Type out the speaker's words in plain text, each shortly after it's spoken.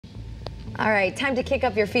All right, time to kick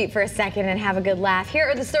up your feet for a second and have a good laugh. Here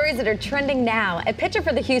are the stories that are trending now. A pitcher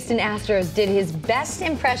for the Houston Astros did his best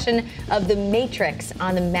impression of the Matrix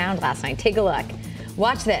on the mound last night. Take a look.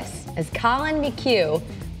 Watch this as Colin McHugh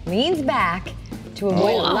leans back to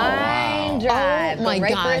avoid a line drive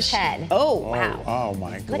right for his head. Oh, wow. Oh,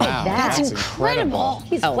 my God. Look at that. That's incredible.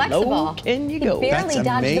 He's flexible. Can you go? He barely That's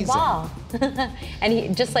dodged the amazing. ball. And he,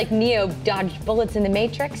 just like Neo dodged bullets in the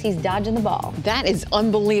Matrix, he's dodging the ball. That is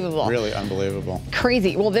unbelievable. Really unbelievable.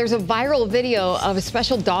 Crazy. Well, there's a viral video of a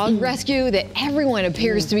special dog rescue that everyone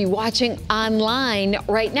appears to be watching online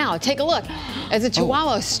right now. Take a look as a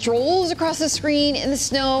chihuahua strolls across the screen in the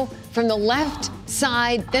snow from the left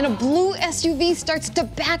side. Then a blue SUV starts to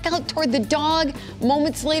back out toward the dog.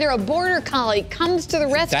 Moments later, a border collie comes to the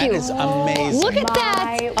rescue. That is amazing. Look at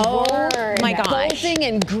that. Oh My gosh. Bolting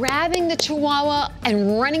and grabbing the chihuahua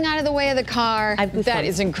and running out of the way of the car. That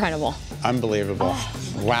is incredible. Unbelievable.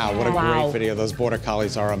 Wow, what a great video. Those border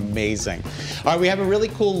collies are amazing. All right, we have a really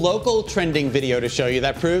cool local trending video to show you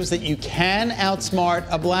that proves that you can outsmart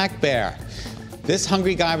a black bear. This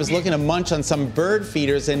hungry guy was looking to munch on some bird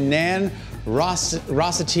feeders in Nan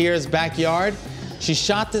Rossiter's backyard. She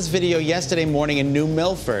shot this video yesterday morning in New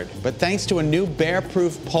Milford, but thanks to a new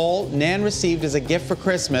bear-proof pole Nan received as a gift for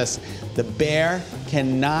Christmas, the bear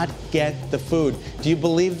cannot get the food. Do you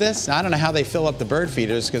believe this? I don't know how they fill up the bird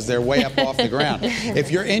feeders because they're way up off the ground.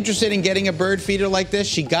 If you're interested in getting a bird feeder like this,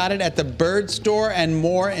 she got it at the Bird Store and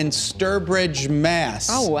More in Sturbridge, Mass.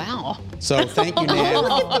 Oh, wow. So thank you, Nan.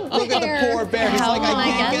 Look at the poor bear. He's like, I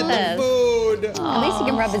can't get the food. At least he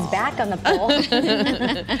can rub his back on the pole.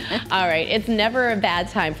 All right, it's never a bad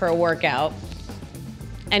time for a workout.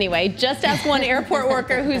 Anyway, just ask one airport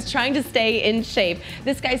worker who's trying to stay in shape.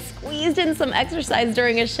 This guy squeezed in some exercise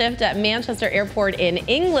during a shift at Manchester Airport in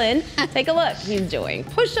England. Take a look. He's doing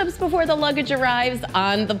push-ups before the luggage arrives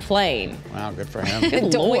on the plane. Wow, good for him.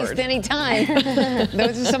 Don't waste any time.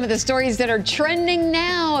 Those are some of the stories that are trending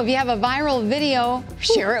now. If you have a viral video,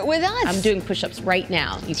 share it with us. I'm doing push-ups right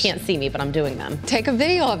now. You can't see me, but I'm doing them. Take a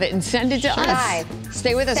video of it and send it to us. 5,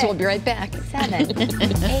 Stay with us. 6, We'll be right back. 7,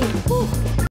 8.